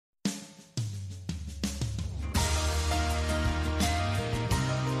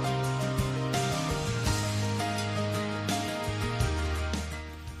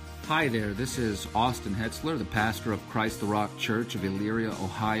Hi there, this is Austin Hetsler, the pastor of Christ the Rock Church of Elyria,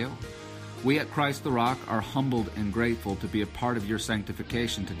 Ohio. We at Christ the Rock are humbled and grateful to be a part of your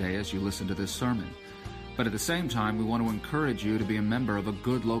sanctification today as you listen to this sermon. But at the same time, we want to encourage you to be a member of a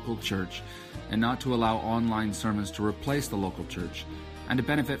good local church and not to allow online sermons to replace the local church, and to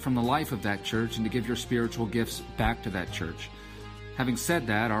benefit from the life of that church and to give your spiritual gifts back to that church. Having said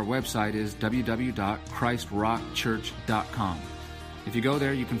that, our website is www.christrockchurch.com. If you go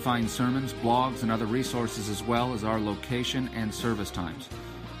there, you can find sermons, blogs, and other resources as well as our location and service times.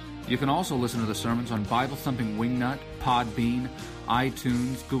 You can also listen to the sermons on Bible Thumping Wingnut, Podbean,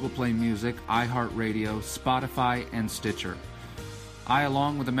 iTunes, Google Play Music, iHeartRadio, Spotify, and Stitcher. I,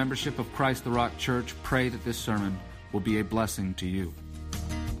 along with the membership of Christ the Rock Church, pray that this sermon will be a blessing to you.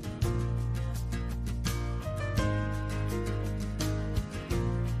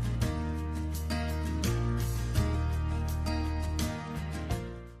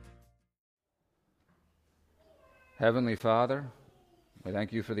 Heavenly Father, we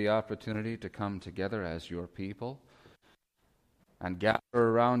thank you for the opportunity to come together as your people and gather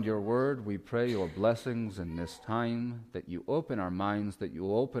around your word. We pray your blessings in this time, that you open our minds, that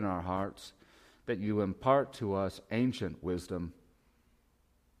you open our hearts, that you impart to us ancient wisdom.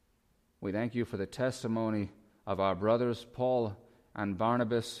 We thank you for the testimony of our brothers Paul and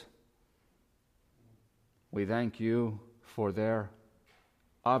Barnabas. We thank you for their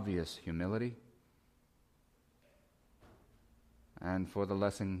obvious humility and for the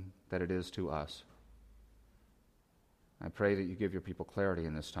lesson that it is to us. I pray that you give your people clarity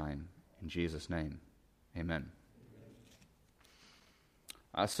in this time. In Jesus' name, amen.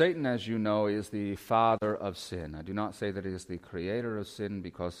 Satan, as you know, is the father of sin. I do not say that he is the creator of sin,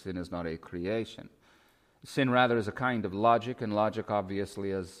 because sin is not a creation. Sin, rather, is a kind of logic, and logic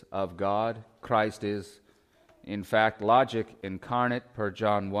obviously is of God. Christ is, in fact, logic incarnate, per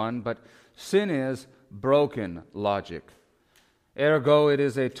John 1, but sin is broken logic. Ergo, it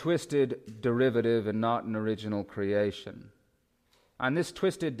is a twisted derivative and not an original creation. And this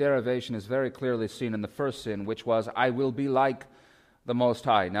twisted derivation is very clearly seen in the first sin, which was, I will be like the Most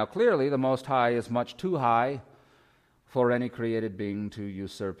High. Now, clearly, the Most High is much too high for any created being to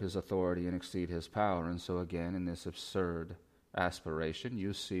usurp his authority and exceed his power. And so again, in this absurd aspiration,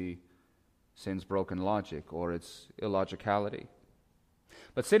 you see sin's broken logic, or its illogicality.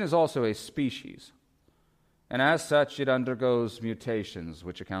 But sin is also a species. And as such, it undergoes mutations,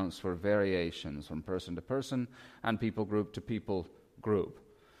 which accounts for variations from person to person and people group to people group.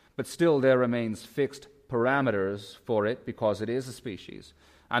 But still, there remains fixed parameters for it, because it is a species,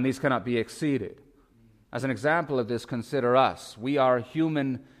 and these cannot be exceeded. As an example of this, consider us. We are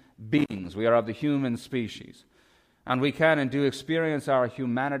human beings. We are of the human species. And we can and do experience our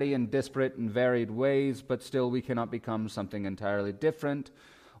humanity in disparate and varied ways, but still we cannot become something entirely different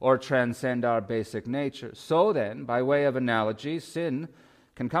or transcend our basic nature. So then, by way of analogy, sin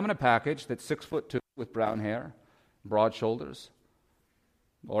can come in a package that's 6'2" with brown hair, broad shoulders,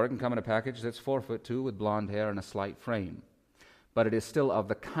 or it can come in a package that's 4'2" with blonde hair and a slight frame. But it is still of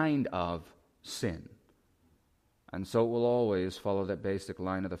the kind of sin. And so it will always follow that basic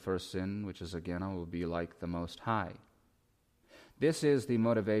line of the first sin, which is, again, I will be like the Most High. This is the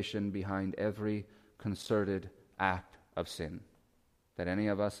motivation behind every concerted act of sin that any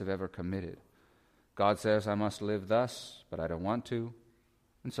of us have ever committed. God says, I must live thus, but I don't want to,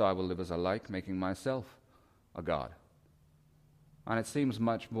 and so I will live as I like, making myself a God. And it seems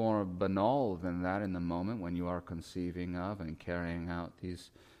much more banal than that in the moment when you are conceiving of and carrying out these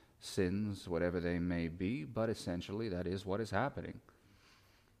sins, whatever they may be, but essentially that is what is happening.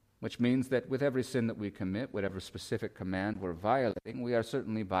 Which means that with every sin that we commit, whatever specific command we're violating, we are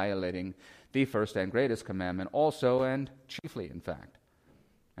certainly violating the first and greatest commandment also, and chiefly, in fact.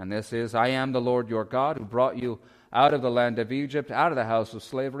 And this is, I am the Lord your God, who brought you out of the land of Egypt, out of the house of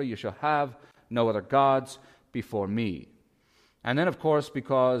slavery. You shall have no other gods before me. And then, of course,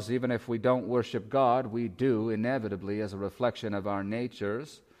 because even if we don't worship God, we do inevitably, as a reflection of our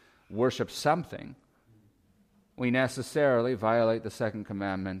natures, worship something, we necessarily violate the second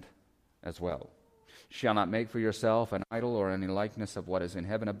commandment as well. You shall not make for yourself an idol or any likeness of what is in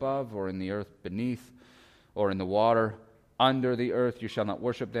heaven above, or in the earth beneath, or in the water under the earth. You shall not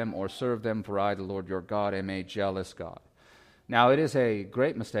worship them or serve them, for I, the Lord your God, am a jealous God. Now, it is a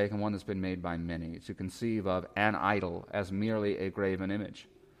great mistake, and one that's been made by many, to conceive of an idol as merely a graven image.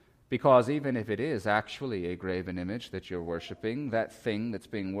 Because even if it is actually a graven image that you're worshiping, that thing that's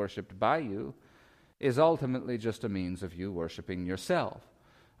being worshipped by you is ultimately just a means of you worshiping yourself.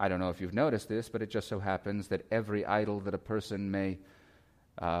 I don't know if you've noticed this, but it just so happens that every idol that a person may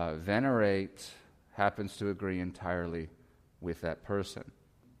venerate happens to agree entirely with that person.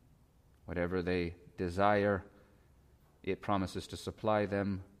 Whatever they desire, it promises to supply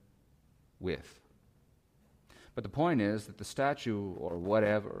them with. But the point is that the statue or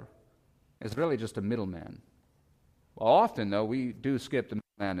whatever is really just a middleman. Well, often, though, we do skip the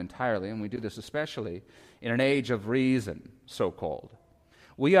middleman entirely, and we do this especially in an age of reason, so-called.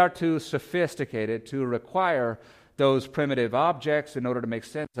 We are too sophisticated to require those primitive objects in order to make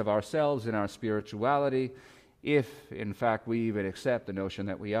sense of ourselves and our spirituality, if, in fact, we even accept the notion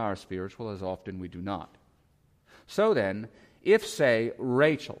that we are spiritual, as often we do not. So then, if, say,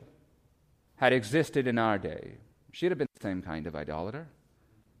 Rachel had existed in our day, she'd have been the same kind of idolater.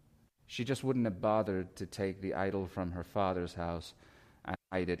 She just wouldn't have bothered to take the idol from her father's house and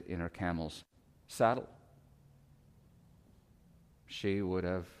hide it in her camel's saddle. She would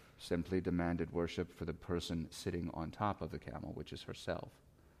have simply demanded worship for the person sitting on top of the camel, which is herself.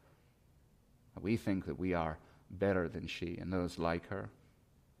 We think that we are better than she and those like her.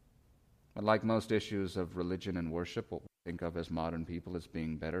 But like most issues of religion and worship, what we think of as modern people as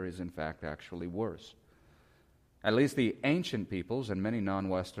being better is in fact actually worse. At least the ancient peoples, and many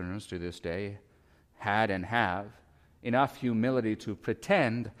non-Westerners to this day, had and have enough humility to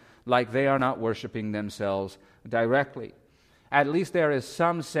pretend like they are not worshiping themselves directly. At least there is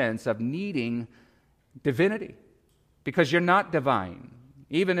some sense of needing divinity, because you're not divine.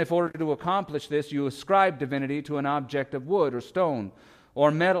 Even if in order to accomplish this, you ascribe divinity to an object of wood or stone or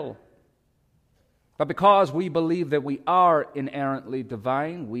metal. But because we believe that we are inherently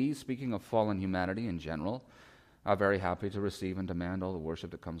divine, we, speaking of fallen humanity in general, are very happy to receive and demand all the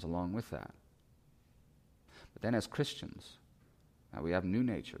worship that comes along with that. But then as Christians, we have new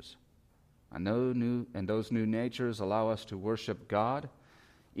natures. And those new natures allow us to worship God.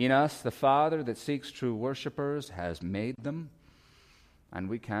 In us, the Father that seeks true worshipers has made them. And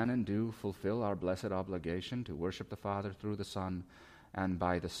we can and do fulfill our blessed obligation to worship the Father through the Son and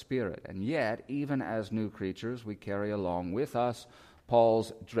by the Spirit. And yet, even as new creatures, we carry along with us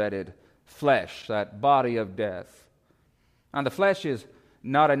Paul's dreaded flesh, that body of death. And the flesh is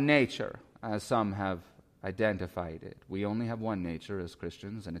not a nature, as some have identified it. We only have one nature as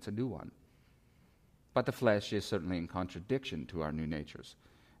Christians, and it's a new one. But the flesh is certainly in contradiction to our new natures.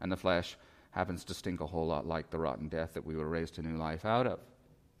 And the flesh happens to stink a whole lot like the rotten death that we were raised to new life out of.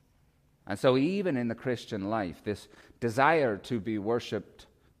 And so even in the Christian life, this desire to be worshipped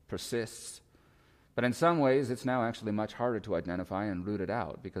persists. But in some ways, it's now actually much harder to identify and root it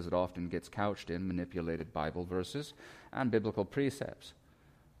out, because it often gets couched in manipulated Bible verses and biblical precepts.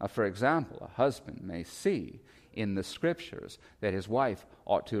 For example, a husband may see in the Scriptures that his wife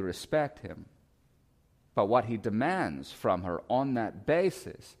ought to respect him. But what he demands from her on that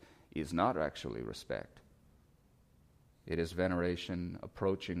basis is not actually respect. It is veneration,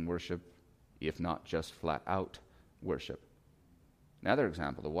 approaching worship, if not just flat-out worship. Another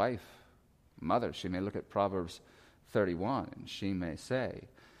example, the wife, mother, she may look at Proverbs 31, and she may say,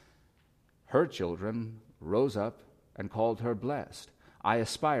 her children rose up and called her blessed. I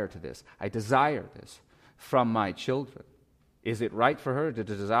aspire to this. I desire this from my children. Is it right for her to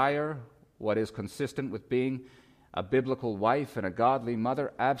desire what is consistent with being a biblical wife and a godly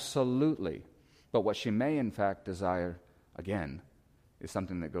mother? Absolutely. But what she may in fact desire, again, is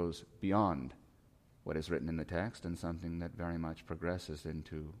something that goes beyond what is written in the text and something that very much progresses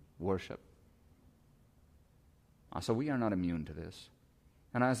into worship. So we are not immune to this.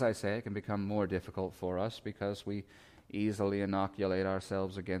 And as I say, it can become more difficult for us because we easily inoculate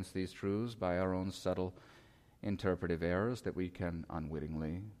ourselves against these truths by our own subtle interpretive errors that we can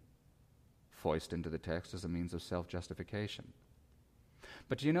unwittingly foist into the text as a means of self-justification.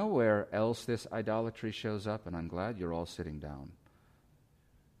 But do you know where else this idolatry shows up? And I'm glad you're all sitting down,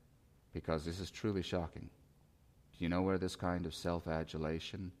 because this is truly shocking. Do you know where this kind of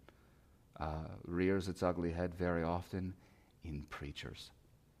self-adulation rears its ugly head very often? In preachers,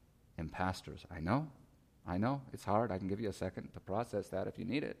 in pastors. I know, it's hard. I can give you a second to process that if you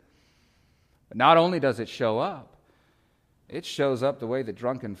need it. But not only does it show up, it shows up the way that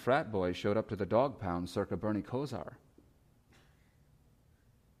drunken frat boys showed up to the dog pound circa Bernie Kosar.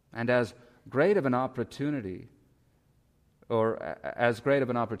 And as great of an opportunity for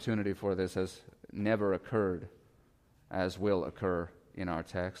this has never occurred, as will occur in our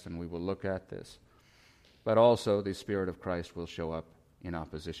text, and we will look at this. But also the Spirit of Christ will show up in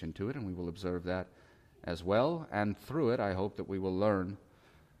opposition to it, and we will observe that as well. And through it, I hope that we will learn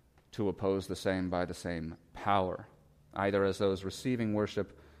to oppose the same by the same power, either as those receiving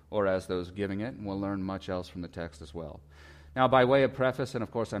worship or as those giving it, and we'll learn much else from the text as well. Now, by way of preface, and of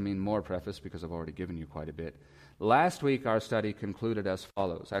course I mean more preface because I've already given you quite a bit, last week our study concluded as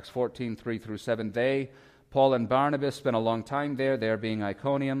follows. Acts 14, 3-7, Paul and Barnabas, spent a long time there being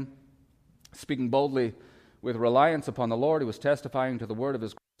Iconium, Speaking boldly with reliance upon the Lord, who was testifying to the word of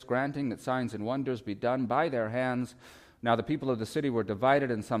his grace, granting that signs and wonders be done by their hands. Now the people of the city were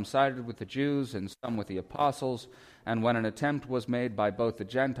divided, and some sided with the Jews and some with the apostles. And when an attempt was made by both the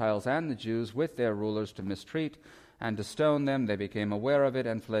Gentiles and the Jews with their rulers to mistreat and to stone them, they became aware of it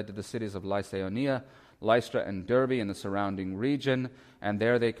and fled to the cities of Lycaonia, Lystra, and Derbe in the surrounding region, and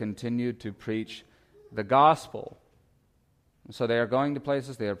there they continued to preach the gospel. So they are going to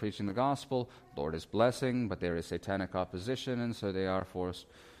places, they are preaching the gospel, Lord is blessing, but there is satanic opposition, and so they are forced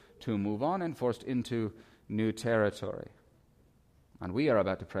to move on and forced into new territory. And we are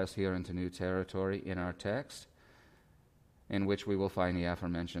about to press here into new territory in our text, in which we will find the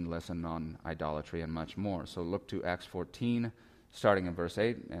aforementioned lesson on idolatry and much more. So look to Acts 14, starting in verse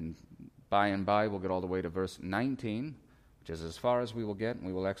 8, and by we'll get all the way to verse 19, which is as far as we will get, and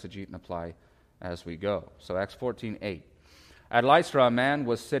we will exegete and apply as we go. So Acts 14:8. At Lystra a man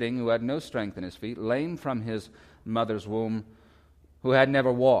was sitting who had no strength in his feet, lame from his mother's womb, who had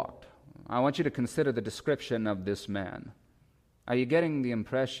never walked. I want you to consider the description of this man. Are you getting the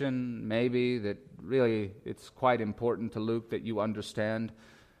impression, maybe, that really it's quite important to Luke that you understand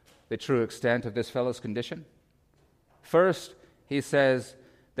the true extent of this fellow's condition? First, he says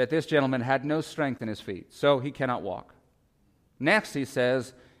that this gentleman had no strength in his feet, so he cannot walk. Next, he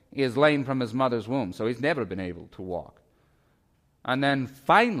says he is lame from his mother's womb, so he's never been able to walk. And then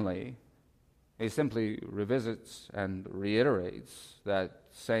finally, he simply revisits and reiterates that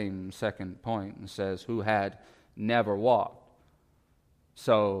same second point and says, who had never walked.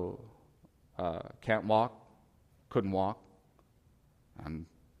 So, can't walk, couldn't walk, and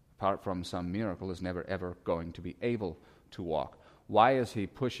apart from some miracle is never ever going to be able to walk. Why is he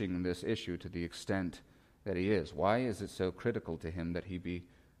pushing this issue to the extent that he is? Why is it so critical to him that he be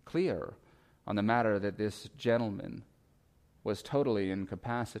clear on the matter that this gentleman was totally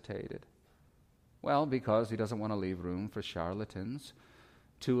incapacitated? Well, because he doesn't want to leave room for charlatans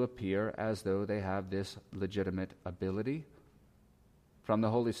to appear as though they have this legitimate ability from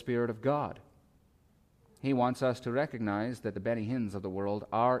the Holy Spirit of God. He wants us to recognize that the Benny Hinns of the world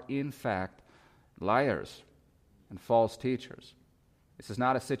are, in fact, liars and false teachers. This is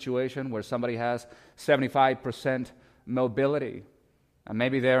not a situation where somebody has 75% mobility, and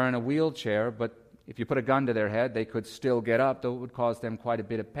maybe they're in a wheelchair, but if you put a gun to their head, they could still get up, though it would cause them quite a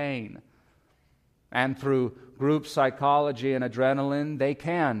bit of pain. And through group psychology and adrenaline, they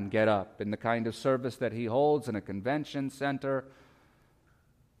can get up in the kind of service that he holds in a convention center.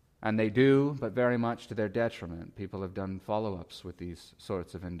 And they do, but very much to their detriment. People have done follow-ups with these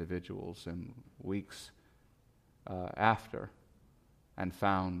sorts of individuals in weeks after and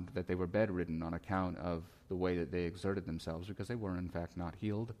found that they were bedridden on account of the way that they exerted themselves, because they were in fact not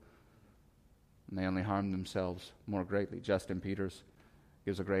healed. And they only harmed themselves more greatly. Justin Peters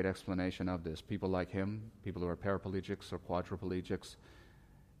gives a great explanation of this. People like him, people who are paraplegics or quadriplegics,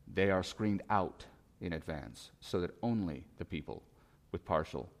 they are screened out in advance so that only the people with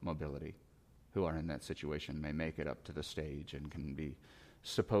partial mobility who are in that situation may make it up to the stage and can be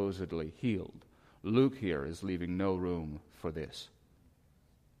supposedly healed. Luke here is leaving no room for this.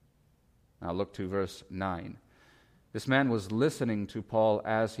 Now look to verse 9. This man was listening to Paul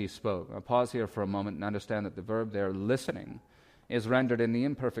as he spoke. I'll pause here for a moment and understand that the verb there, listening, is rendered in the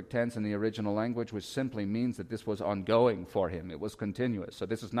imperfect tense in the original language, which simply means that this was ongoing for him. It was continuous. So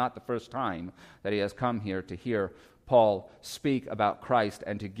this is not the first time that he has come here to hear Paul speak about Christ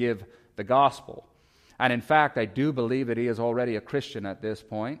and to give the gospel. And in fact, I do believe that he is already a Christian at this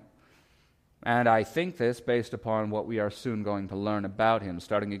point. And I think this based upon what we are soon going to learn about him.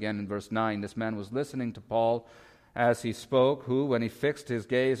 Starting again in verse 9, this man was listening to Paul as he spoke, who, when he fixed his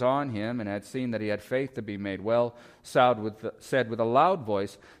gaze on him and had seen that he had faith to be made well, said with a loud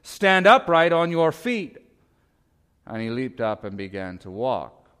voice, "Stand upright on your feet." And he leaped up and began to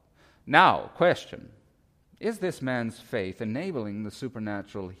walk. Now, question, is this man's faith enabling the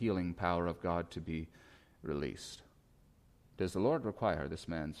supernatural healing power of God to be released? Does the Lord require this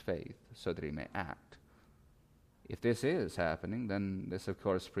man's faith so that he may act? If this is happening, then this, of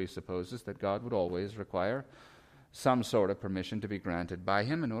course, presupposes that God would always require some sort of permission to be granted by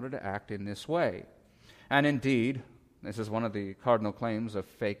him in order to act in this way. And indeed, this is one of the cardinal claims of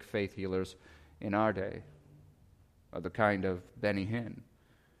fake faith healers in our day, of the kind of Benny Hinn.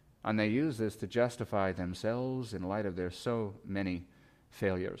 And they use this to justify themselves in light of their so many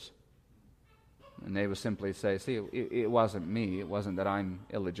failures. And they would simply say, see, it wasn't me. It wasn't that I'm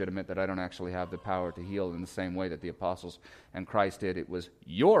illegitimate, that I don't actually have the power to heal in the same way that the apostles and Christ did. It was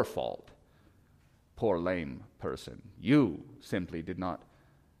your fault, poor lame person. You simply did not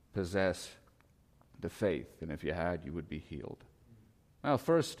possess the faith, and if you had, you would be healed. Well,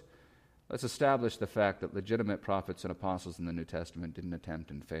 first, Let's establish the fact that legitimate prophets and apostles in the New Testament didn't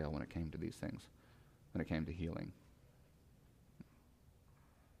attempt and fail when it came to these things, when it came to healing.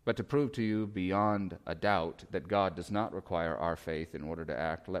 But to prove to you beyond a doubt that God does not require our faith in order to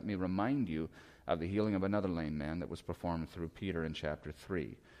act, let me remind you of the healing of another lame man that was performed through Peter in chapter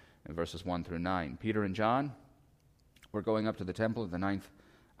 3, in verses 1 through 9. Peter and John were going up to the temple at the 9th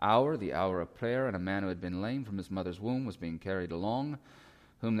hour, the hour of prayer, and a man who had been lame from his mother's womb was being carried along,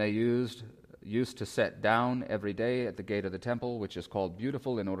 whom they used to set down every day at the gate of the temple, which is called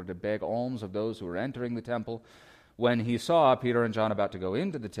Beautiful, in order to beg alms of those who were entering the temple. When he saw Peter and John about to go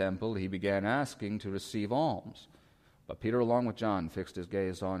into the temple, he began asking to receive alms. But Peter, along with John, fixed his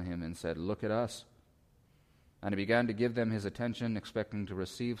gaze on him and said, "Look at us." And he began to give them his attention, expecting to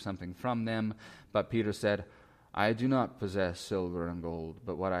receive something from them. But Peter said, "I do not possess silver and gold,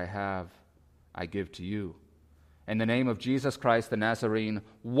 but what I have I give to you. In the name of Jesus Christ the Nazarene,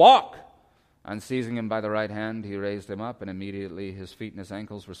 walk!" And seizing him by the right hand, he raised him up, and immediately his feet and his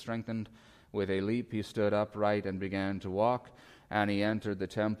ankles were strengthened. With a leap he stood upright and began to walk, and he entered the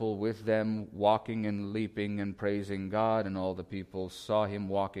temple with them, walking and leaping and praising God, and all the people saw him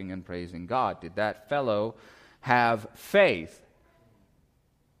walking and praising God. Did that fellow have faith?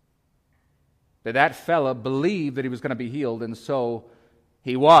 Did that fellow believe that he was going to be healed, and so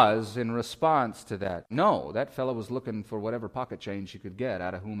he was in response to that? No, that fellow was looking for whatever pocket change he could get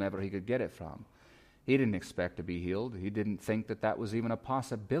out of whomever he could get it from. He didn't expect to be healed. He didn't think that that was even a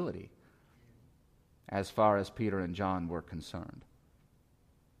possibility as far as Peter and John were concerned.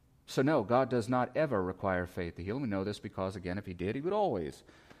 So no, God does not ever require faith to heal. We know this because, again, if he did, he would always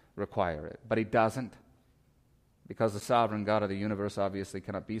require it. But he doesn't, because the sovereign God of the universe obviously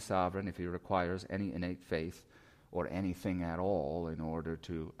cannot be sovereign if he requires any innate faith or anything at all in order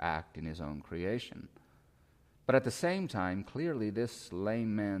to act in his own creation. But at the same time, clearly this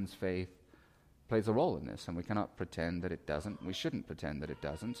lame man's faith plays a role in this, and we cannot pretend that it doesn't. We shouldn't pretend that it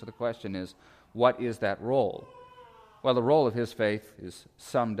doesn't. So the question is, what is that role? Well, the role of his faith is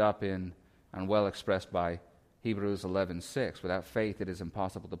summed up in and well expressed by Hebrews 11:6. Without faith it is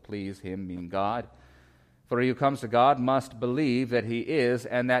impossible to please him, being God. For he who comes to God must believe that he is,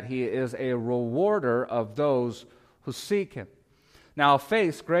 and that he is a rewarder of those who seek him. Now,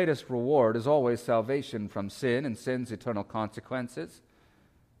 faith's greatest reward is always salvation from sin and sin's eternal consequences.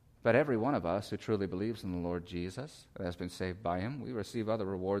 But every one of us who truly believes in the Lord Jesus and has been saved by him, we receive other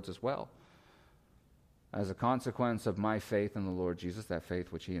rewards as well. As a consequence of my faith in the Lord Jesus, that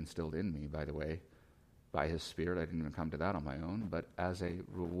faith which he instilled in me, by the way, by his Spirit, I didn't even come to that on my own, but as a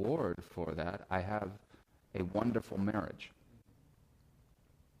reward for that, I have a wonderful marriage.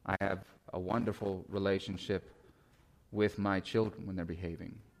 I have a wonderful relationship with my children when they're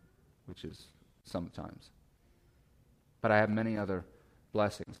behaving, which is sometimes. But I have many other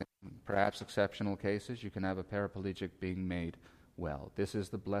blessings. In perhaps exceptional cases, you can have a paraplegic being made well. This is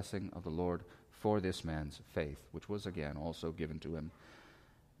the blessing of the Lord for this man's faith, which was again also given to him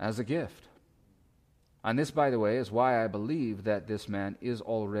as a gift. And this, by the way, is why I believe that this man is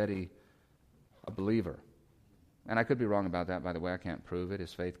already a believer. And I could be wrong about that, by the way. I can't prove it.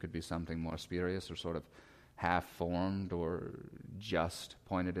 His faith could be something more spurious or sort of half-formed or just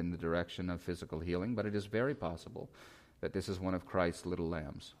pointed in the direction of physical healing. But it is very possible that this is one of Christ's little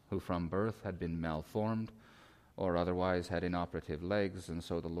lambs who from birth had been malformed or otherwise had inoperative legs, and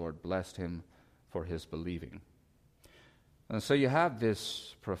so the Lord blessed him for his believing. And so you have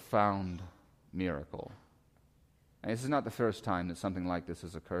this profound miracle. And this is not the first time that something like this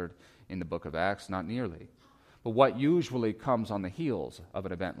has occurred in the book of Acts, not nearly. But what usually comes on the heels of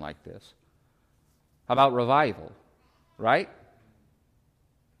an event like this? How about revival, right?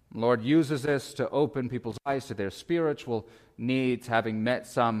 The Lord uses this to open people's eyes to their spiritual needs, having met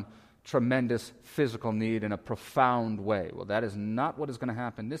some tremendous physical need in a profound way. Well, that is not what is going to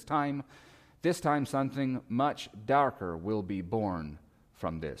happen this time. This time something much darker will be born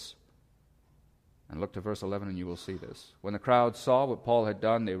from this. And look to verse 11 and you will see this. When the crowd saw what Paul had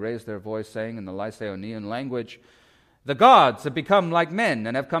done, they raised their voice, saying in the Lycaonian language, "The gods have become like men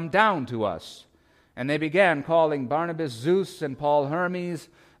and have come down to us." And they began calling Barnabas Zeus and Paul Hermes,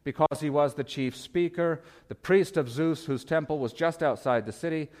 because he was the chief speaker. The priest of Zeus, whose temple was just outside the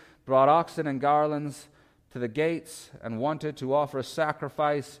city, brought oxen and garlands to the gates and wanted to offer a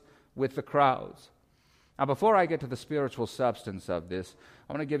sacrifice with the crowds. Now, before I get to the spiritual substance of this,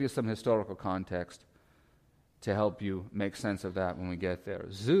 I want to give you some historical context to help you make sense of that when we get there.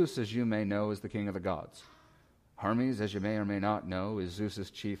 Zeus, as you may know, is the king of the gods. Hermes, as you may or may not know, is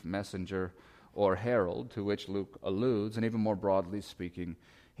Zeus's chief messenger or herald, to which Luke alludes, and even more broadly speaking,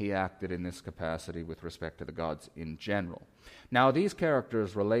 he acted in this capacity with respect to the gods in general. Now, these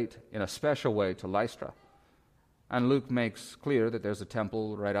characters relate in a special way to Lystra. And Luke makes clear that there's a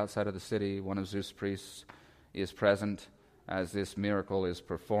temple right outside of the city. One of Zeus' priests is present as this miracle is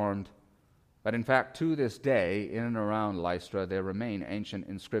performed. But in fact, to this day, in and around Lystra, there remain ancient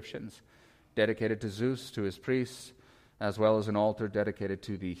inscriptions dedicated to Zeus, to his priests, as well as an altar dedicated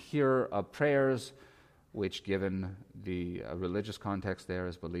to the hearer of prayers, which, given the religious context there,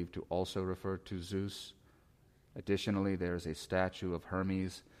 is believed to also refer to Zeus. Additionally, there is a statue of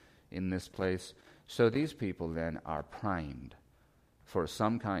Hermes in this place. So these people then are primed for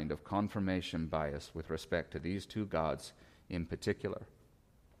some kind of confirmation bias with respect to these two gods in particular.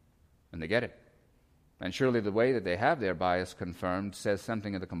 And they get it. And surely the way that they have their bias confirmed says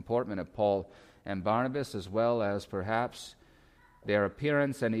something of the comportment of Paul and Barnabas, as well as perhaps their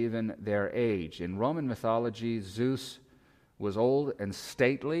appearance and even their age. In Roman mythology, Zeus was old and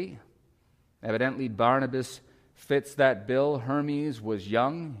stately. Evidently, Barnabas fits that bill. Hermes was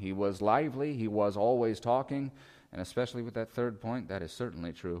young, he was lively, he was always talking, and especially with that third point, that is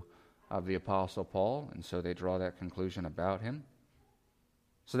certainly true of the Apostle Paul, and so they draw that conclusion about him.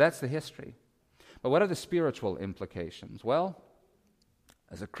 So that's the history. But what are the spiritual implications? Well,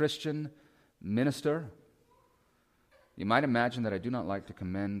 as a Christian minister, you might imagine that I do not like to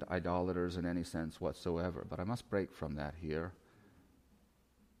commend idolaters in any sense whatsoever, but I must break from that here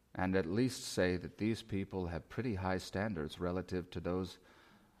and at least say that these people have pretty high standards relative to those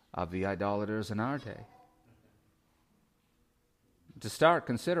of the idolaters in our day. To start,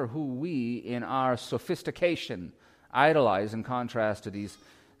 consider who we, in our sophistication, idolize in contrast to these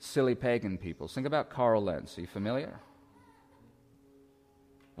silly pagan peoples. Think about Carl Lenz. Are you familiar?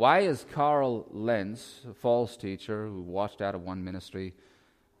 Why is Carl Lenz, a false teacher who washed out of one ministry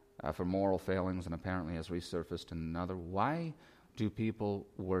for moral failings and apparently has resurfaced in another, why do people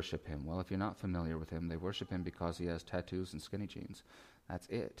worship him? Well, if you're not familiar with him, they worship him because he has tattoos and skinny jeans. That's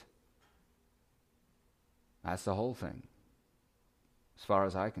it. That's the whole thing, as far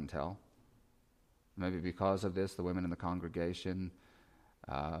as I can tell. Maybe because of this, the women in the congregation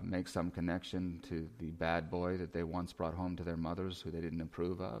make some connection to the bad boy that they once brought home to their mothers who they didn't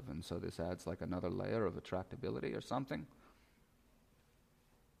approve of, and so this adds like another layer of attractability or something.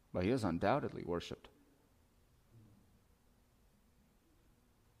 But he is undoubtedly worshipped.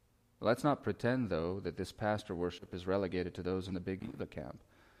 Let's not pretend, though, that this pastor worship is relegated to those in the big Eva camp.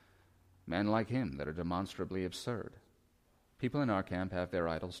 Men like him that are demonstrably absurd. People in our camp have their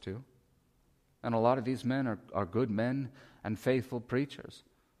idols too. And a lot of these men are good men and faithful preachers.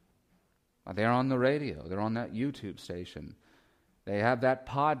 They're on the radio. They're on that YouTube station. They have that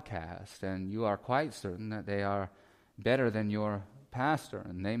podcast, and you are quite certain that they are better than your pastor,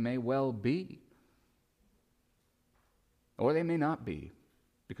 and they may well be. Or they may not be,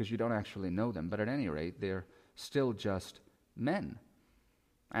 because you don't actually know them. But at any rate, they're still just men.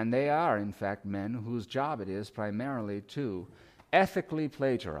 And they are, in fact, men whose job it is primarily to ethically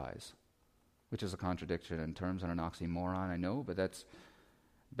plagiarize, which is a contradiction in terms and an oxymoron, I know, but that's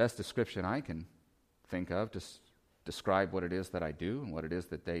the best description I can think of to describe what it is that I do and what it is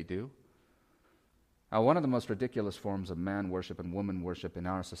that they do. Now, one of the most ridiculous forms of man worship and woman worship in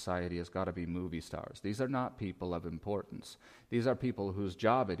our society has got to be movie stars. These are not people of importance. These are people whose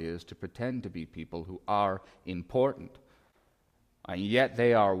job it is to pretend to be people who are important. And yet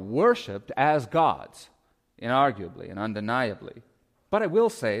they are worshipped as gods, inarguably and undeniably. But I will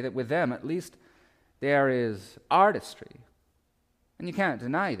say that with them, at least, there is artistry. And you can't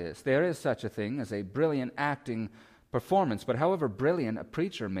deny this. There is such a thing as a brilliant acting performance. But however brilliant a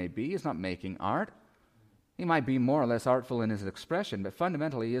preacher may be, he's not making art. He might be more or less artful in his expression, but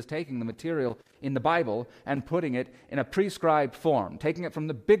fundamentally he is taking the material in the Bible and putting it in a prescribed form, taking it from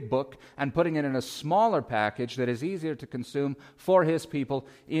the big book and putting it in a smaller package that is easier to consume for his people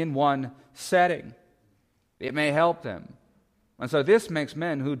in one setting. It may help them. And so this makes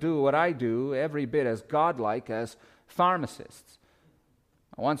men who do what I do every bit as godlike as pharmacists.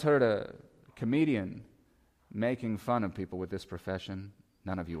 I once heard a comedian making fun of people with this profession.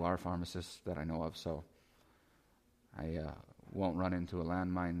 None of you are pharmacists that I know of, so I won't run into a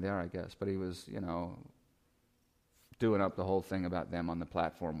landmine there, I guess. But he was, doing up the whole thing about them on the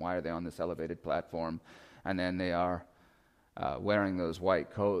platform. Why are they on this elevated platform? And then they are wearing those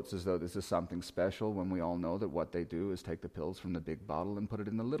white coats as though this is something special, when we all know that what they do is take the pills from the big bottle and put it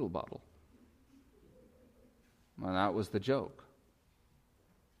in the little bottle. Well, that was the joke.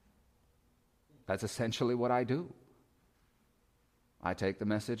 That's essentially what I do. I take the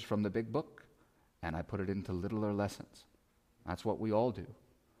message from the big book and I put it into littler lessons. That's what we all do.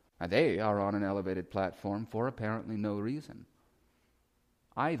 And they are on an elevated platform for apparently no reason.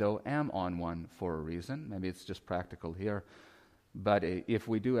 I, though, am on one for a reason. Maybe it's just practical here. But if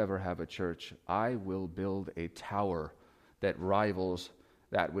we do ever have a church, I will build a tower that rivals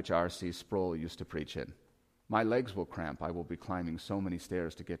that which R.C. Sproul used to preach in. My legs will cramp. I will be climbing so many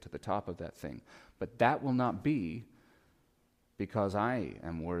stairs to get to the top of that thing. But that will not be because I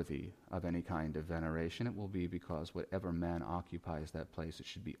am worthy of any kind of veneration. It will be because whatever man occupies that place, it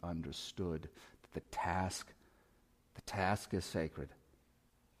should be understood that the task is sacred.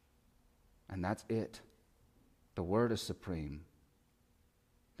 And that's it. The word is supreme.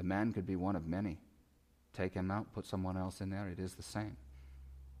 The man could be one of many. Take him out, put someone else in there, it is the same.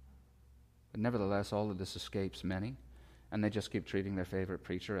 But nevertheless, all of this escapes many, and they just keep treating their favorite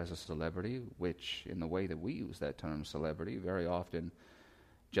preacher as a celebrity, which, in the way that we use that term celebrity, very often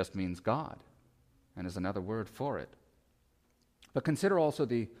just means God, and is another word for it. But consider also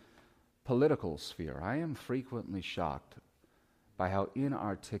the political sphere. I am frequently shocked by how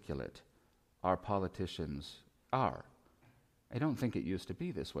inarticulate our politicians are. I don't think it used to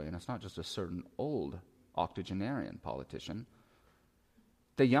be this way, and it's not just a certain old octogenarian politician.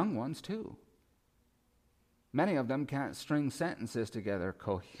 The young ones, too. Many of them can't string sentences together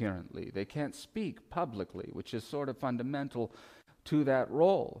coherently. They can't speak publicly, which is sort of fundamental to that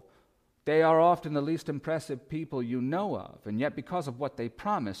role. They are often the least impressive people you know of, and yet because of what they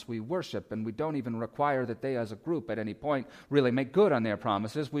promise, we worship, and we don't even require that they as a group at any point really make good on their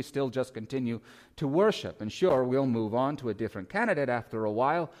promises. We still just continue to worship. And sure, we'll move on to a different candidate after a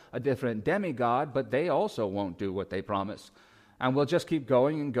while, a different demigod, but they also won't do what they promise. And we'll just keep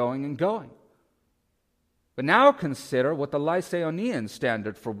going and going and going. But now consider what the Lycaonian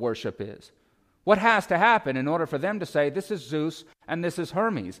standard for worship is. What has to happen in order for them to say, this is Zeus and this is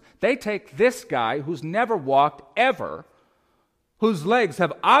Hermes? They take this guy who's never walked ever, whose legs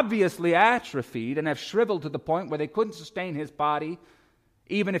have obviously atrophied and have shriveled to the point where they couldn't sustain his body,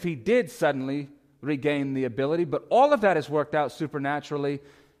 even if he did suddenly regain the ability. But all of that is worked out supernaturally,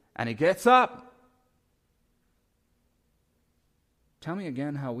 and he gets up. Tell me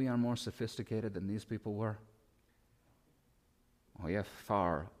again how we are more sophisticated than these people were. We have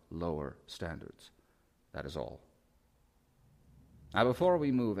far lower standards. That is all. Now, before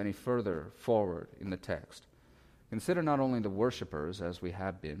we move any further forward in the text, consider not only the worshipers as we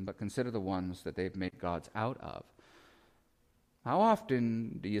have been, but consider the ones that they've made gods out of. How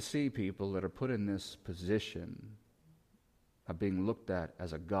often do you see people that are put in this position of being looked at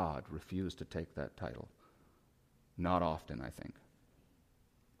as a god refuse to take that title? Not often, I think.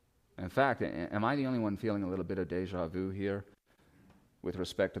 In fact, am I the only one feeling a little bit of deja vu here with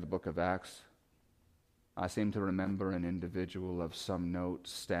respect to the book of Acts? I seem to remember an individual of some note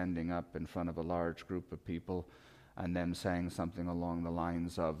standing up in front of a large group of people and them saying something along the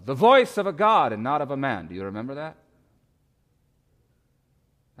lines of, the voice of a God and not of a man. Do you remember that?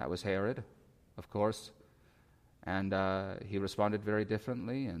 That was Herod, of course. And he responded very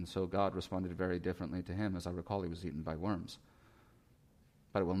differently, and so God responded very differently to him. As I recall, he was eaten by worms.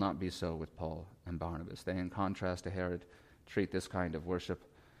 But it will not be so with Paul and Barnabas. They, in contrast to Herod, treat this kind of worship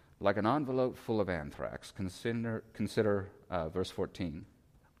like an envelope full of anthrax. Consider verse 14.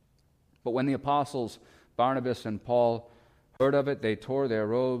 But when the apostles Barnabas and Paul heard of it, they tore their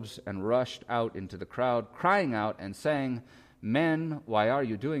robes and rushed out into the crowd, crying out and saying, Men, why are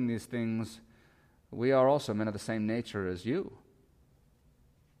you doing these things? We are also men of the same nature as you.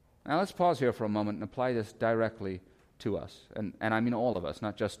 Now let's pause here for a moment and apply this directly to us, and I mean all of us,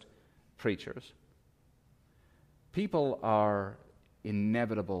 not just preachers. People are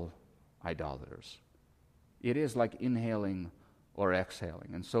inevitable idolaters. It is like inhaling or exhaling.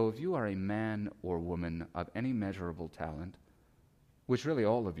 And so if you are a man or woman of any measurable talent, which really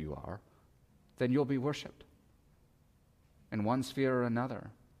all of you are, then you'll be worshipped in one sphere or another.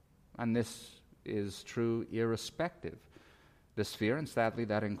 And this is true irrespective the sphere, and sadly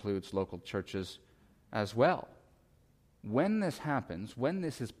that includes local churches as well. When this happens, when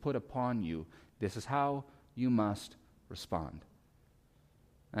this is put upon you, this is how you must respond.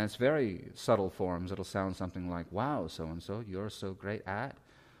 And it's very subtle forms. It'll sound something like, wow, so-and-so, you're so great at,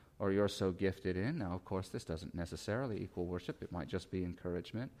 or you're so gifted in. Now, of course, this doesn't necessarily equal worship. It might just be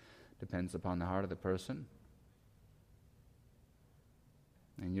encouragement. Depends upon the heart of the person.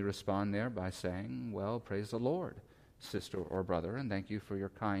 And you respond there by saying, well, praise the Lord, sister or brother, and thank you for your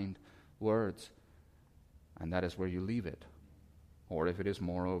kind words. And that is where you leave it. Or if it is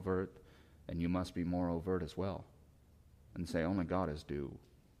more overt, then you must be more overt as well. And say, only God is due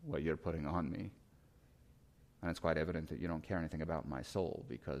what you're putting on me. And it's quite evident that you don't care anything about my soul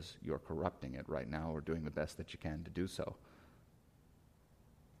because you're corrupting it right now or doing the best that you can to do so.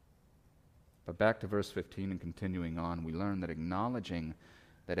 But back to verse 15 and continuing on, we learn that acknowledging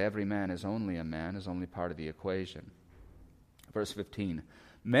that every man is only a man is only part of the equation. Verse 15,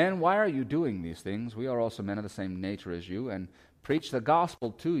 men, why are you doing these things? We are also men of the same nature as you, and preach the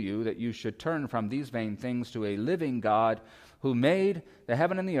gospel to you, that you should turn from these vain things to a living God, who made the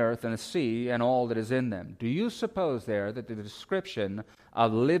heaven and the earth and the sea and all that is in them. Do you suppose there that the description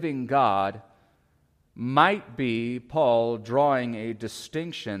of living God might be Paul drawing a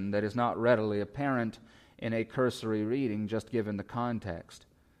distinction that is not readily apparent in a cursory reading, just given the context,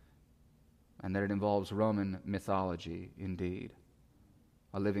 and that it involves Roman mythology indeed?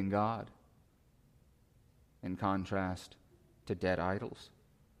 A living God in contrast to dead idols.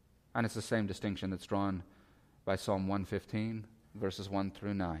 And it's the same distinction that's drawn by Psalm 115, verses 1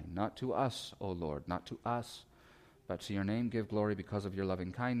 through 9. Not to us, O Lord, not to us, but to your name give glory because of your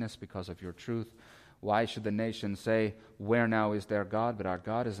loving kindness, because of your truth. Why should the nations say, where now is their God? But our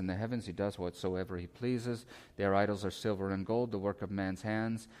God is in the heavens. He does whatsoever he pleases. Their idols are silver and gold, the work of man's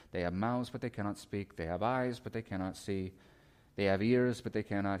hands. They have mouths, but they cannot speak. They have eyes, but they cannot see. They have ears, but they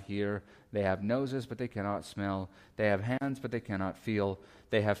cannot hear. They have noses, but they cannot smell. They have hands, but they cannot feel.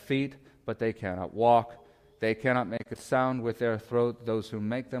 They have feet, but they cannot walk. They cannot make a sound with their throat. Those who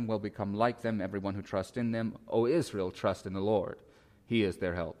make them will become like them. Everyone who trusts in them, O Israel, trust in the Lord. He is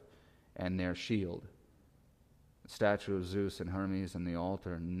their help and their shield. The statue of Zeus and Hermes and the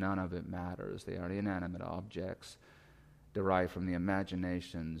altar, none of it matters. They are inanimate objects derived from the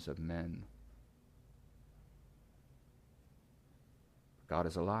imaginations of men. God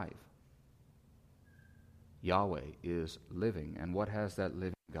is alive. Yahweh is living. And what has that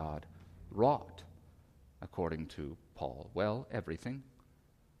living God wrought, according to Paul? Well, everything.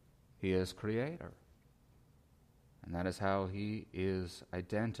 He is creator. And that is how he is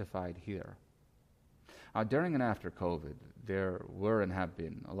identified here. During and after COVID, there were and have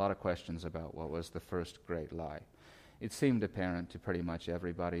been a lot of questions about what was the first great lie. It seemed apparent to pretty much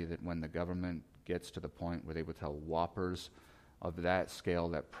everybody that when the government gets to the point where they would tell whoppers of that scale,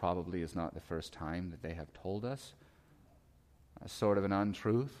 that probably is not the first time that they have told us a sort of an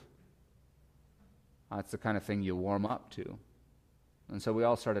untruth. It's the kind of thing you warm up to. And so we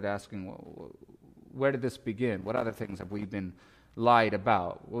all started asking, well, where did this begin? What other things have we been lied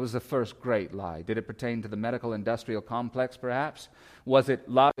about? What was the first great lie? Did it pertain to the medical industrial complex, perhaps? Was it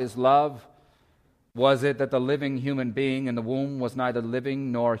love is love? Was it that the living human being in the womb was neither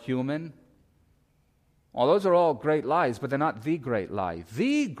living nor human? Well, those are all great lies, but they're not the great lie.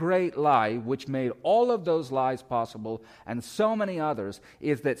 The great lie, which made all of those lies possible, and so many others,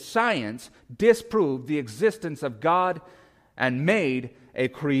 is that science disproved the existence of God and made a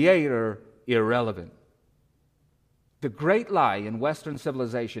creator irrelevant. The great lie in Western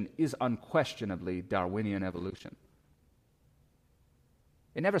civilization is unquestionably Darwinian evolution.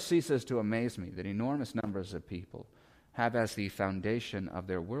 It never ceases to amaze me that enormous numbers of people have as the foundation of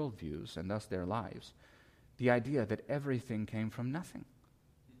their worldviews, and thus their lives, the idea that everything came from nothing.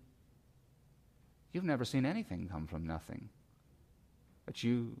 You've never seen anything come from nothing, but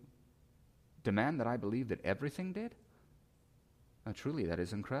you demand that I believe that everything did? Now, truly, that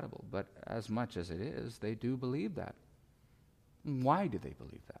is incredible, but as much as it is, they do believe that. Why do they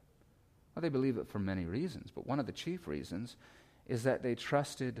believe that? Well, they believe it for many reasons, but one of the chief reasons is that they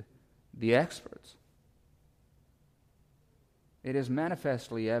trusted the experts. It is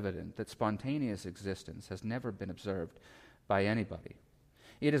manifestly evident that spontaneous existence has never been observed by anybody.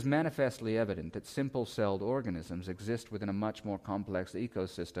 It is manifestly evident that simple-celled organisms exist within a much more complex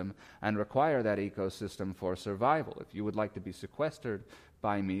ecosystem and require that ecosystem for survival. If you would like to be sequestered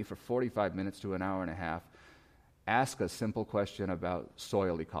by me for 45 minutes to an hour and a half, ask a simple question about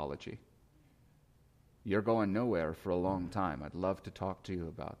soil ecology. You're going nowhere for a long time. I'd love to talk to you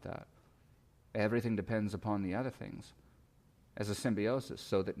about that. Everything depends upon the other things as a symbiosis,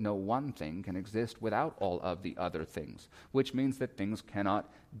 so that no one thing can exist without all of the other things, which means that things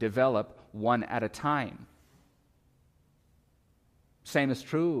cannot develop one at a time. Same is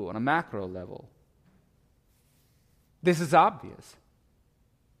true on a macro level. This is obvious.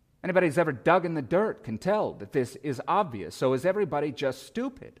 Anybody who's ever dug in the dirt can tell that this is obvious. So is everybody just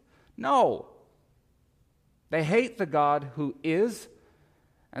stupid? No. They hate the God who is,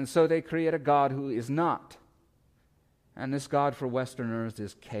 and so they create a God who is not. And this God for Westerners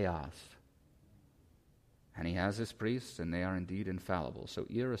is chaos. And he has his priests, and they are indeed infallible. So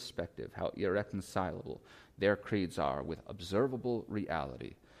irrespective how irreconcilable their creeds are with observable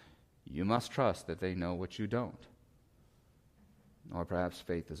reality, you must trust that they know what you don't. Or perhaps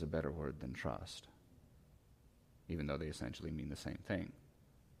faith is a better word than trust, even though they essentially mean the same thing.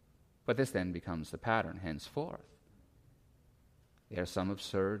 But this then becomes the pattern henceforth. There's some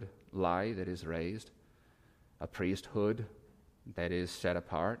absurd lie that is raised, a priesthood that is set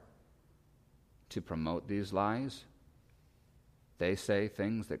apart to promote these lies. They say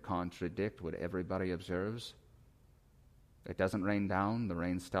things that contradict what everybody observes. It doesn't rain down. The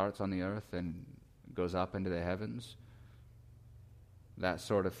rain starts on the earth and goes up into the heavens. That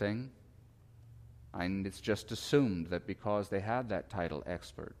sort of thing. And it's just assumed that because they had that title,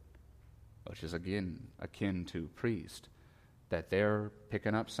 expert, which is again akin to priest, that they're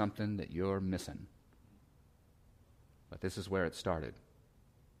picking up something that you're missing. But this is where it started.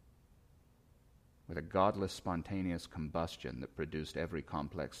 With a godless, spontaneous combustion that produced every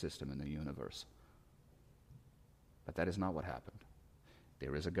complex system in the universe. But that is not what happened.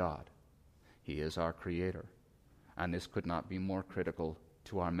 There is a God. He is our Creator. And this could not be more critical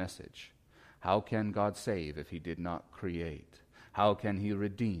to our message. How can God save if He did not create? How can He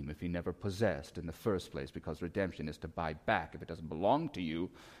redeem if He never possessed in the first place? Because redemption is to buy back. If it doesn't belong to you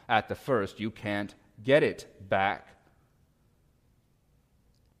at the first, you can't get it back.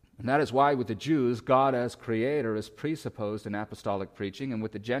 And that is why with the Jews, God as Creator is presupposed in apostolic preaching, and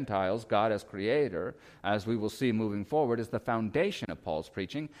with the Gentiles, God as Creator, as we will see moving forward, is the foundation of Paul's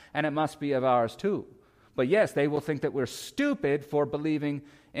preaching, and it must be of ours too. But yes, they will think that we're stupid for believing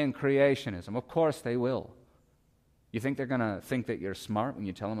in creationism. Of course they will. You think they're going to think that you're smart when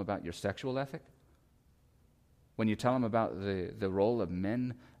you tell them about your sexual ethic? When you tell them about the role of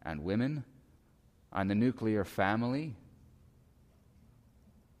men and women and the nuclear family?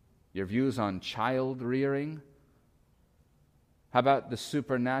 Your views on child rearing? How about the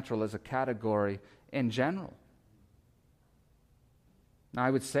supernatural as a category in general? Now,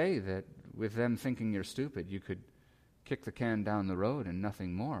 I would say that with them thinking you're stupid, you could kick the can down the road and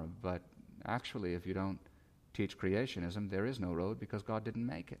nothing more. But actually, if you don't teach creationism, there is no road because God didn't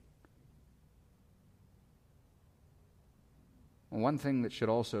make it. One thing that should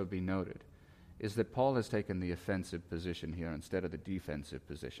also be noted is that Paul has taken the offensive position here instead of the defensive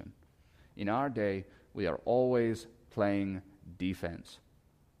position. In our day, we are always playing defense.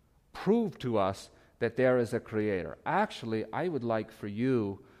 Prove to us that there is a Creator. Actually, I would like for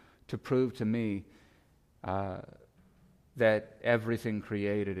you to prove to me that everything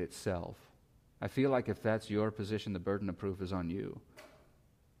created itself. I feel like if that's your position, the burden of proof is on you.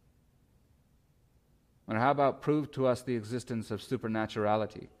 And how about prove to us the existence of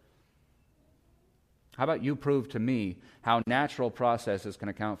supernaturality? How about you prove to me how natural processes can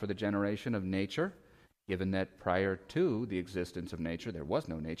account for the generation of nature, given that prior to the existence of nature, there was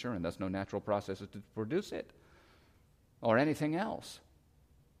no nature and thus no natural processes to produce it, or anything else?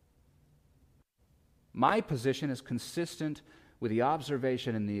 My position is consistent with the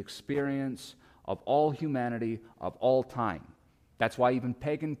observation and the experience of all humanity of all time. That's why even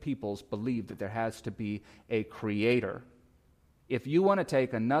pagan peoples believe that there has to be a Creator. If you want to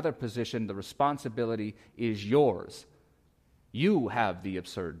take another position, the responsibility is yours. You have the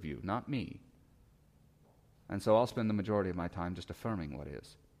absurd view, not me. And so I'll spend the majority of my time just affirming what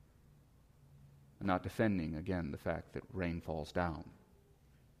is, and not defending, again, the fact that rain falls down.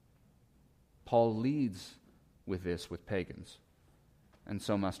 Paul leads with this with pagans, and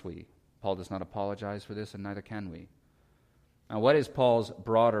so must we. Paul does not apologize for this, and neither can we. Now, what is Paul's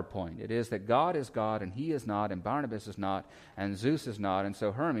broader point? It is that God is God, and he is not, and Barnabas is not, and Zeus is not, and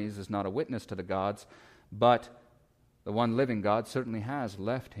so Hermes is not a witness to the gods, but the one living God certainly has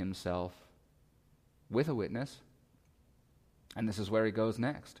left himself with a witness, and this is where he goes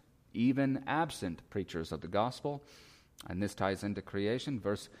next. Even absent preachers of the gospel, and this ties into creation.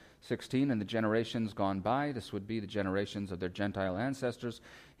 Verse 16, in the generations gone by, this would be the generations of their Gentile ancestors,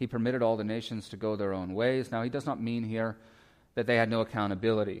 he permitted all the nations to go their own ways. Now, he does not mean here that they had no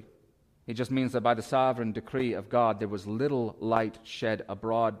accountability. He just means that by the sovereign decree of God, there was little light shed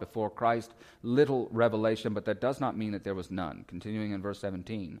abroad before Christ, little revelation, but that does not mean that there was none. Continuing in verse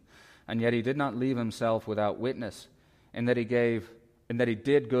 17, and yet he did not leave himself without witness, in that he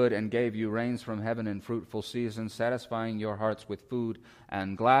did good and gave you rains from heaven in fruitful seasons, satisfying your hearts with food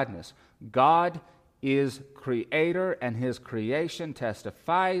and gladness. God is Creator, and his creation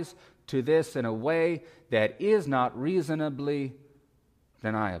testifies to this in a way that is not reasonably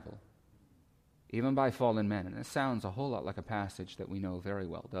deniable, even by fallen men. And it sounds a whole lot like a passage that we know very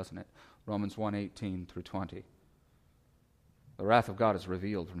well, doesn't it? Romans 1:18 through 20. The wrath of God is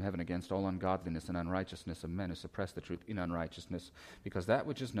revealed from heaven against all ungodliness and unrighteousness of men who suppress the truth in unrighteousness, because that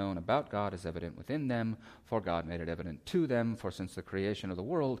which is known about God is evident within them, for God made it evident to them. For since the creation of the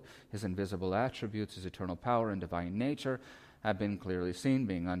world, his invisible attributes, his eternal power and divine nature, have been clearly seen,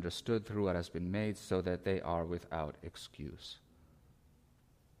 being understood through what has been made, so that they are without excuse.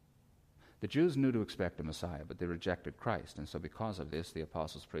 The Jews knew to expect a Messiah, but they rejected Christ, and so because of this, the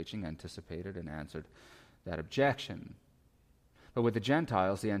apostles' preaching anticipated and answered that objection. But with the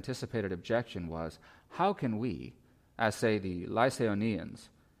Gentiles, the anticipated objection was, how can we, as say the Lycaonians,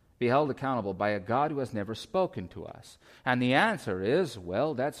 be held accountable by a God who has never spoken to us? And the answer is,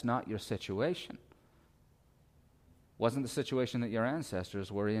 well, that's not your situation. Wasn't the situation that your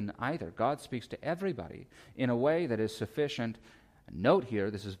ancestors were in either. God speaks to everybody in a way that is sufficient. Note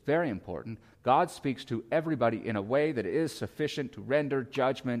here, this is very important, God speaks to everybody in a way that is sufficient to render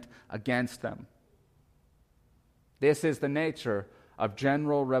judgment against them. This is the nature of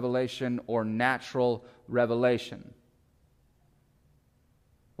general revelation or natural revelation.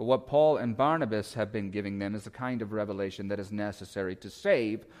 But what Paul and Barnabas have been giving them is the kind of revelation that is necessary to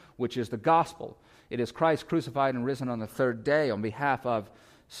save, which is the gospel. It is Christ crucified and risen on the third day on behalf of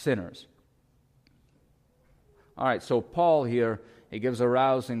sinners. All right, so Paul here, he gives a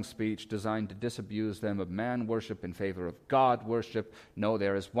rousing speech designed to disabuse them of man worship in favor of God worship. No,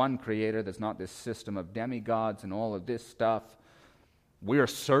 there is one creator. There's not this system of demigods and all of this stuff. We are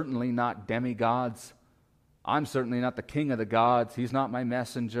certainly not demigods. I'm certainly not the king of the gods. He's not my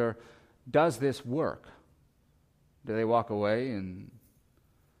messenger. Does this work? Do they walk away and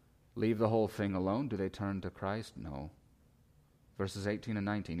leave the whole thing alone? Do they turn to Christ? No. Verses 18 and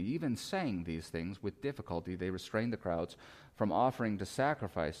 19. Even saying these things with difficulty, they restrained the crowds from offering to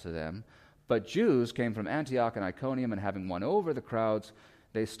sacrifice to them. But Jews came from Antioch and Iconium, and having won over the crowds,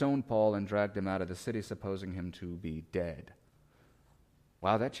 they stoned Paul and dragged him out of the city, supposing him to be dead.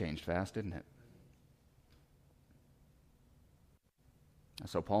 Wow, that changed fast, didn't it?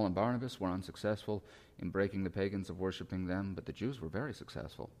 So Paul and Barnabas were unsuccessful in breaking the pagans of worshiping them, but the Jews were very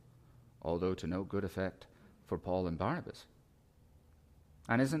successful, although to no good effect for Paul and Barnabas.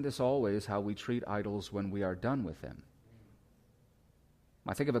 And isn't this always how we treat idols when we are done with them?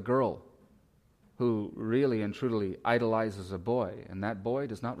 I think of a girl who really and truly idolizes a boy, and that boy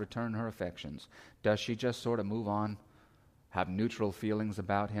does not return her affections. Does she just sort of move on, have neutral feelings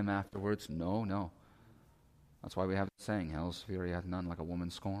about him afterwards? No. That's why we have the saying, hell's fury hath none like a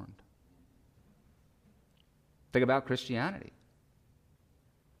woman scorned. Think about Christianity.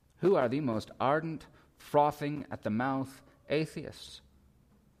 Who are the most ardent, frothing at the mouth atheists?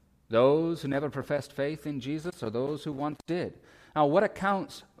 Those who never professed faith in Jesus or those who once did? Now, what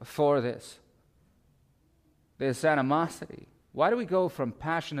accounts for this animosity? Why do we go from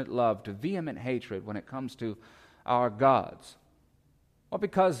passionate love to vehement hatred when it comes to our gods? Well,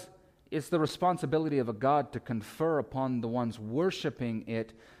 because it's the responsibility of a God to confer upon the ones worshiping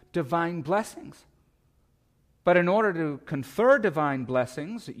it divine blessings. But in order to confer divine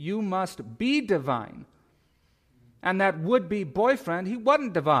blessings, you must be divine. And that would-be boyfriend, he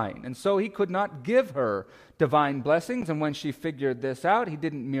wasn't divine, and so he could not give her divine blessings. And when she figured this out, he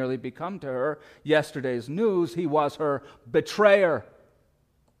didn't merely become to her yesterday's news, he was her betrayer.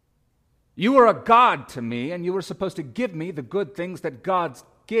 You were a god to me, and you were supposed to give me the good things that gods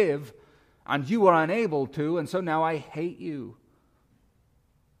give, and you were unable to, and so now I hate you.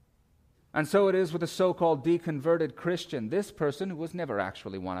 And so it is with a so-called deconverted Christian. This person, who was never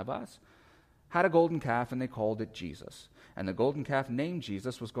actually one of us, had a golden calf, and they called it Jesus. And the golden calf named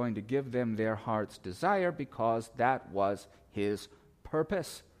Jesus was going to give them their heart's desire because that was his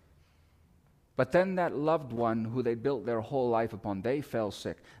purpose. But then that loved one who they built their whole life upon, they fell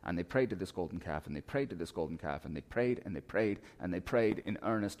sick, and they prayed to this golden calf, and they prayed to this golden calf, and they prayed, and they prayed, and they prayed in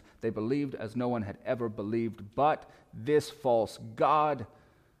earnest. They believed as no one had ever believed, but this false god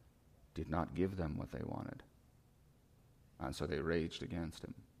did not give them what they wanted. And so they raged against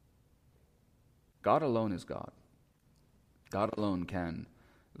him. God alone is God. God alone can,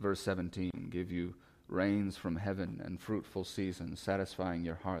 verse 17, give you rains from heaven and fruitful seasons, satisfying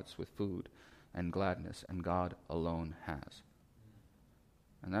your hearts with food and gladness, and God alone has.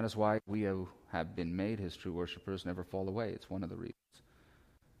 And that is why we who have been made his true worshipers never fall away. It's one of the reasons.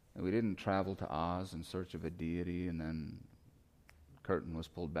 And we didn't travel to Oz in search of a deity, and then the curtain was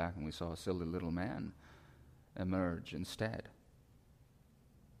pulled back and we saw a silly little man emerge instead.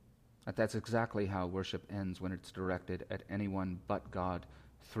 But that's exactly how worship ends when it's directed at anyone but God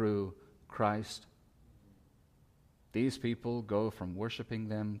through Christ. These people go from worshiping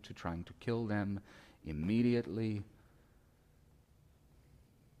them to trying to kill them immediately.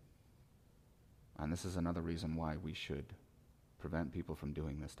 And this is another reason why we should prevent people from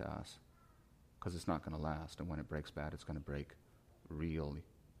doing this to us. Because it's not going to last, and when it breaks bad, it's going to break real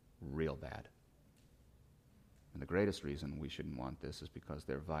bad. And the greatest reason we shouldn't want this is because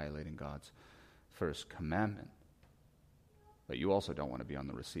they're violating God's first commandment. But you also don't want to be on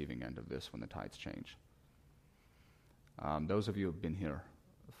the receiving end of this when the tides change. Those of you who have been here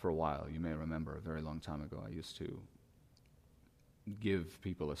for a while, you may remember a very long time ago, I used to give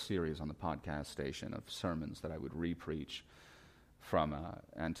people a series on the podcast station of sermons that I would re-preach from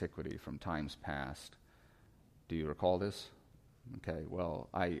antiquity, from times past. Do you recall this? Okay, well,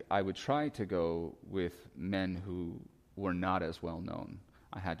 I would try to go with men who were not as well known.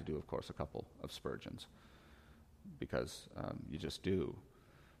 I had to do, of course, a couple of Spurgeons, because you just do.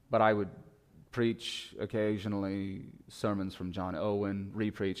 But I would preach occasionally sermons from John Owen,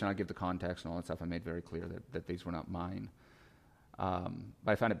 re-preach, and I give the context and all that stuff. I made very clear that these were not mine. But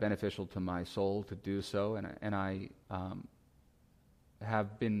I found it beneficial to my soul to do so, and I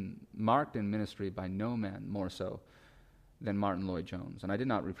have been marked in ministry by no man more so than Martin Lloyd-Jones. And I did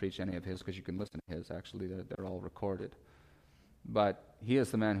not re-preach any of his, because you can listen to his. Actually, they're all recorded. But he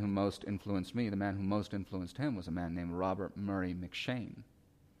is the man who most influenced me. The man who most influenced him was a man named Robert Murray McCheyne.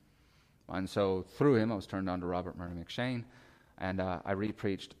 And so through him, I was turned on to Robert Murray McCheyne, and I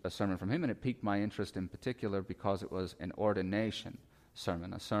re-preached a sermon from him, and it piqued my interest in particular because it was an ordination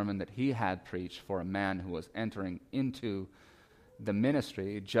sermon, a sermon that he had preached for a man who was entering into the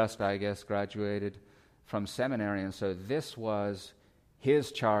ministry, just, I guess, graduated from seminary. And so this was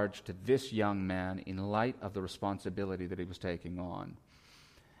his charge to this young man in light of the responsibility that he was taking on.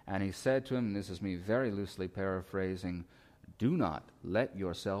 And he said to him, and this is me very loosely paraphrasing, "Do not let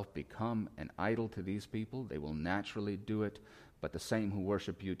yourself become an idol to these people. They will naturally do it, but the same who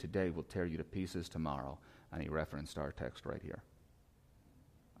worship you today will tear you to pieces tomorrow." And he referenced our text right here.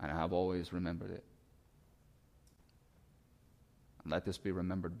 And I have always remembered it. And let this be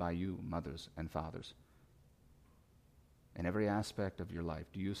remembered by you, mothers and fathers. In every aspect of your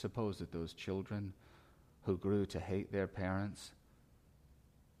life, do you suppose that those children who grew to hate their parents,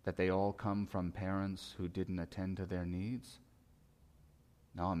 that they all come from parents who didn't attend to their needs?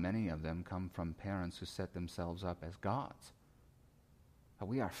 No, many of them come from parents who set themselves up as gods. But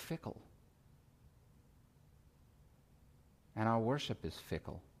we are fickle. And our worship is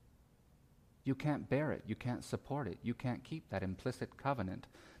fickle. You can't bear it. You can't support it. You can't keep that implicit covenant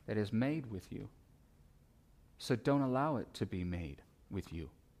that is made with you. So don't allow it to be made with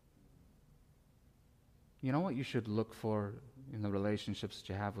you. You know what you should look for in the relationships that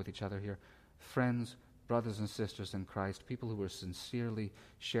you have with each other here? Friends, brothers and sisters in Christ, people who will sincerely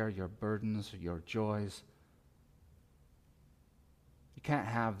share your burdens, your joys. You can't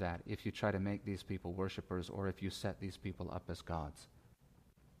have that if you try to make these people worshipers or if you set these people up as gods.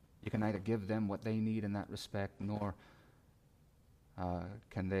 You can neither give them what they need in that respect, nor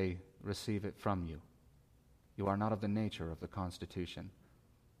can they receive it from you. You are not of the nature of the Constitution.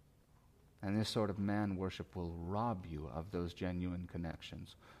 And this sort of man worship will rob you of those genuine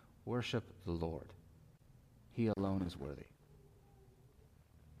connections. Worship the Lord. He alone is worthy.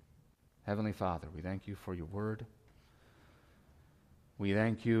 Heavenly Father, we thank you for your word. We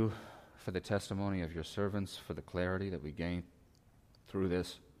thank you for the testimony of your servants, for the clarity that we gain through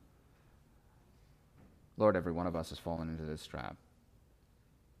this. Lord, every one of us has fallen into this trap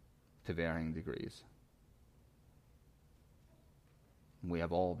to varying degrees. We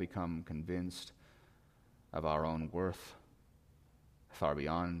have all become convinced of our own worth far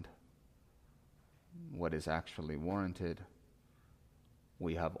beyond what is actually warranted.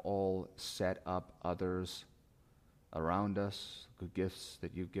 We have all set up others around us, good gifts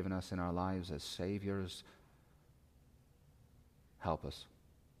that you've given us in our lives as saviors. Help us.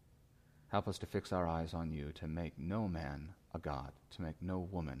 Help us to fix our eyes on you, to make no man a god, to make no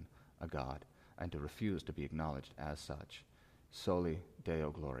woman a god, and to refuse to be acknowledged as such. Soli Deo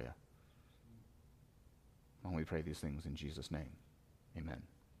Gloria. And we pray these things in Jesus' name. Amen.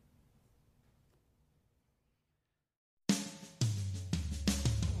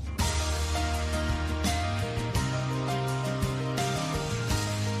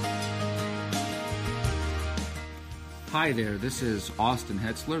 Hi there, this is Austin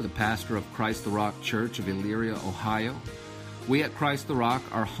Hetsler, the pastor of Christ the Rock Church of Elyria, Ohio. We at Christ the Rock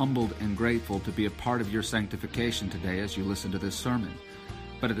are humbled and grateful to be a part of your sanctification today as you listen to this sermon.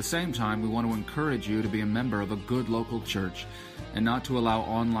 But at the same time, we want to encourage you to be a member of a good local church and not to allow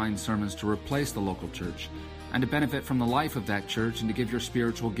online sermons to replace the local church, and to benefit from the life of that church and to give your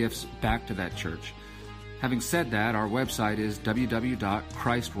spiritual gifts back to that church. Having said that, our website is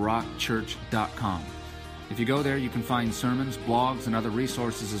www.christrockchurch.com. If you go there, you can find sermons, blogs, and other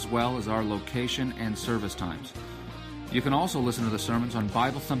resources, as well as our location and service times. You can also listen to the sermons on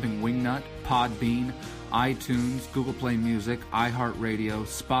Bible Thumping Wingnut, Podbean, iTunes, Google Play Music, iHeartRadio,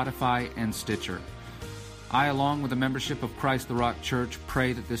 Spotify, and Stitcher. I, along with the membership of Christ the Rock Church,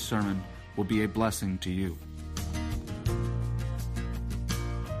 pray that this sermon will be a blessing to you.